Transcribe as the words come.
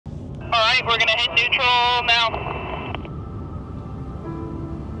Alright, we're gonna hit neutral now.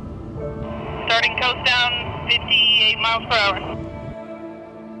 Starting coast down, 58 miles per hour.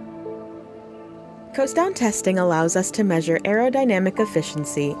 Coast down testing allows us to measure aerodynamic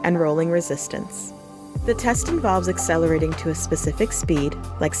efficiency and rolling resistance. The test involves accelerating to a specific speed,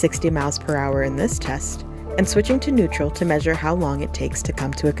 like 60 miles per hour in this test, and switching to neutral to measure how long it takes to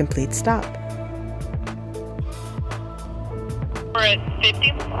come to a complete stop. We're at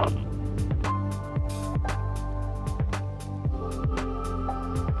 50.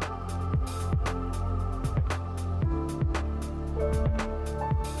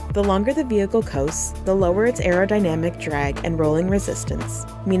 The longer the vehicle coasts, the lower its aerodynamic drag and rolling resistance,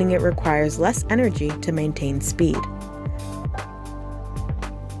 meaning it requires less energy to maintain speed.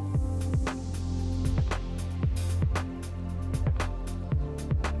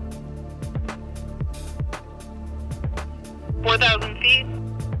 feet.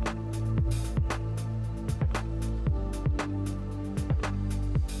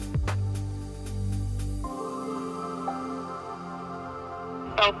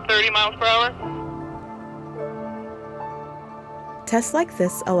 About 30 miles per hour. Tests like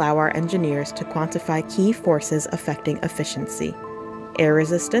this allow our engineers to quantify key forces affecting efficiency: air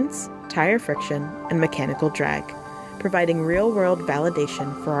resistance, tire friction, and mechanical drag, providing real-world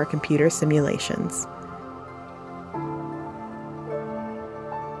validation for our computer simulations.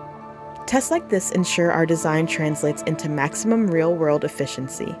 Tests like this ensure our design translates into maximum real-world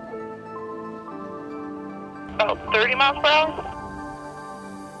efficiency. About 30 miles per hour.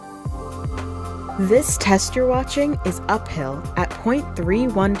 This test you're watching is uphill at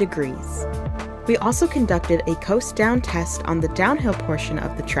 0.31 degrees. We also conducted a coast down test on the downhill portion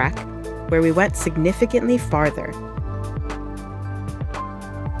of the track, where we went significantly farther.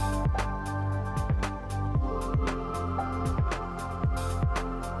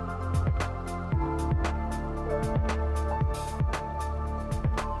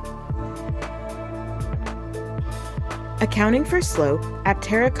 Accounting for slope,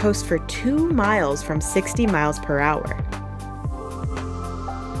 Aptera coasts for 2 miles from 60 miles per hour.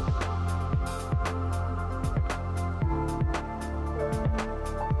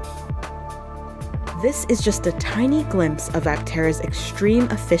 This is just a tiny glimpse of Aptera's extreme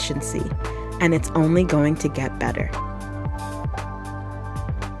efficiency, and it's only going to get better.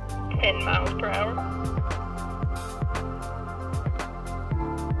 10 miles per hour.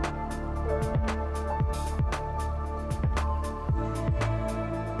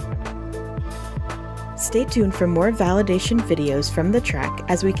 Stay tuned for more validation videos from the track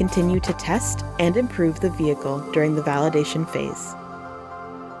as we continue to test and improve the vehicle during the validation phase.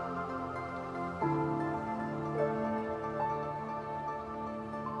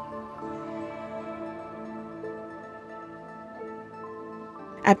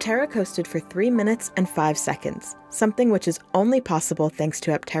 Aptera coasted for 3 minutes and 5 seconds, something which is only possible thanks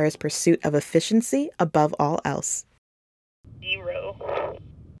to Aptera's pursuit of efficiency above all else.